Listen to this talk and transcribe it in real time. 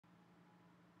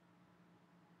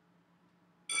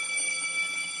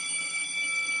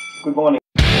Good morning.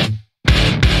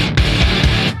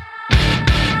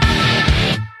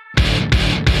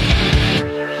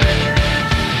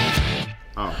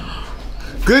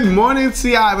 Good morning,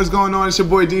 CI. What's going on? It's your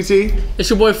boy DT. It's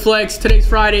your boy Flex. Today's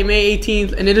Friday, May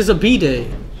 18th, and it is a B-Day.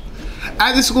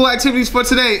 After school activities for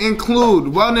today include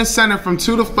Wellness Center from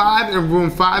 2 to 5 in room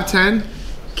 510.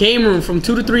 Game room from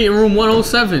 2 to 3 in room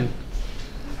 107.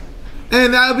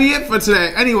 And that'll be it for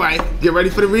today. Anyway, get ready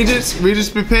for the Regents. Regents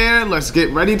prepared. Let's get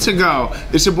ready to go.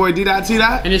 It's your boy D.T.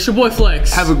 And it's your boy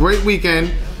Flex. Have a great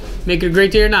weekend. Make it a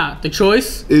great day or not. The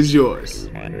choice is yours.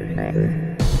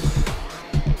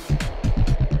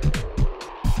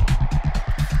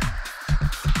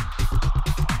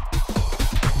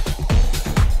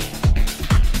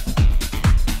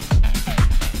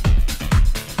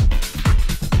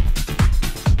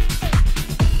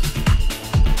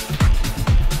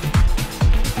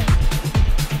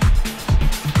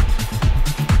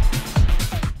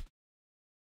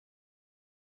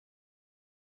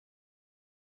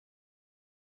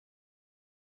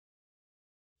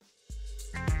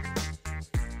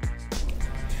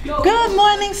 Good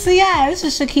morning, CI. This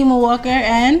is Shakima Walker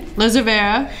and Liz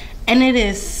Rivera. And it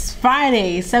is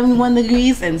Friday, 71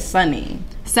 degrees and sunny.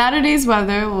 Saturday's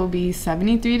weather will be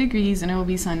 73 degrees and it will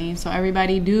be sunny. So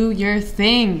everybody do your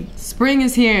thing. Spring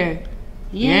is here.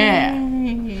 Yay.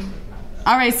 Yeah.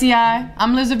 All right, CI.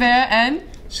 I'm Liz Rivera and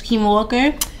Shakima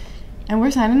Walker. And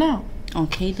we're signing out. On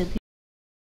KW.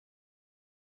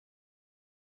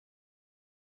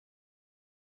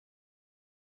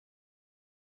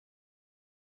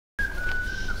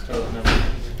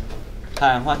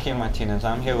 Hi, I'm Joaquin Martinez.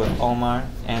 I'm here with Omar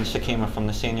and Shakima from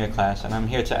the senior class, and I'm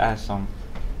here to ask them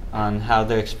on how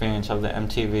their experience of the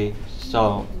MTV,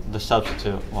 so the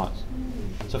substitute, was.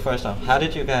 So first off, how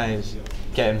did you guys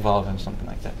get involved in something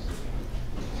like this?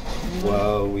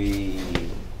 Well,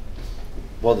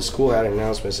 the school had an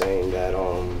announcement saying that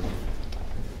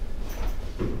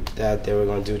that they were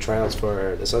going to do tryouts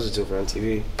for the substitute for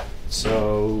MTV.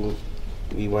 So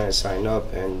we went and signed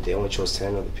up, and they only chose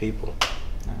 10 other people.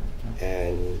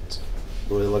 And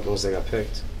we were the lucky ones that got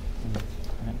picked.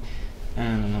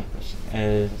 And another question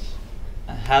is,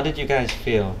 how did you guys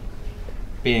feel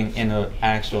being in an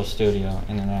actual studio,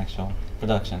 in an actual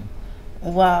production?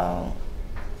 Well,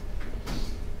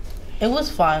 it was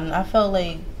fun. I felt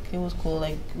like it was cool.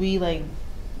 Like, we, like,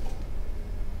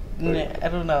 I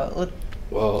don't know.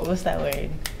 What's that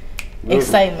word?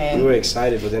 Excitement. We were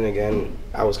excited, but then again,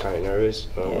 I was kind of nervous.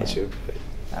 I don't know about you, but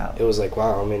it was like,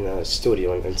 wow, I'm in a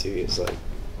studio on MTV. It's like,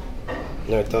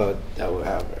 never thought that would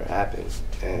ever happen.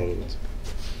 And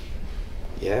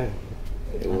yeah,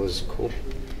 it was cool.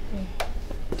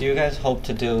 Do you guys hope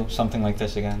to do something like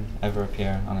this again? Ever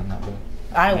appear on a network?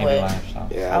 I would. Live, so.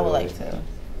 Yeah, I would like to.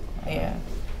 Yeah.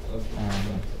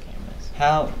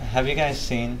 How have you guys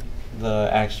seen the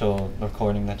actual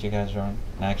recording that you guys were on?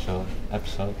 An actual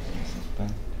episode?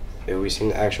 Have we seen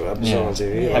the actual episode on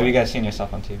TV? Yeah. Have you guys seen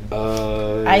yourself on TV?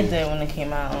 I did when it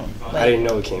came out. I didn't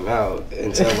know it came out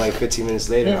until like 15 minutes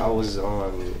later. I was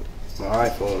on my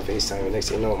iPhone FaceTime, and next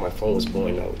thing you know, my phone was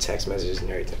blowing up with text messages and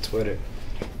everything, Twitter.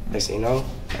 Next thing you know,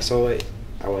 I saw it.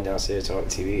 I went downstairs to on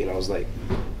TV, and I was like,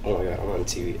 oh my God, I'm on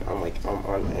TV. I'm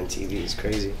on MTV. It's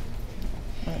crazy.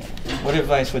 What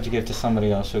advice would you give to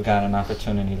somebody else who got an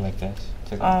opportunity like this?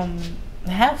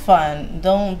 Have fun.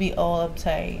 Don't be all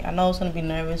uptight. I know it's going to be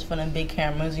nervous for them big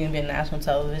cameras. You're going to be on national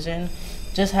television.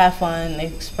 Just have fun,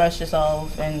 express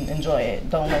yourself, and enjoy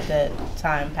it. Don't let that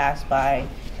time pass by,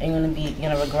 and you're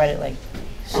going to regret it like,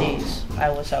 sheesh, I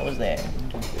wish I was there.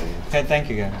 Okay, thank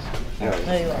you guys. No,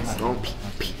 you're welcome. Don't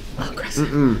be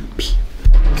aggressive.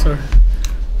 I'm sorry.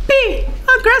 Be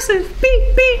aggressive.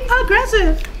 Be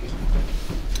aggressive.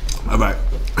 All right.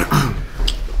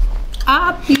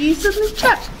 Piece of the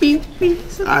trap. Piece of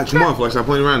the All right, come on, Flex. I'm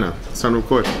playing around now. It's time to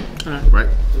record. All right. Right?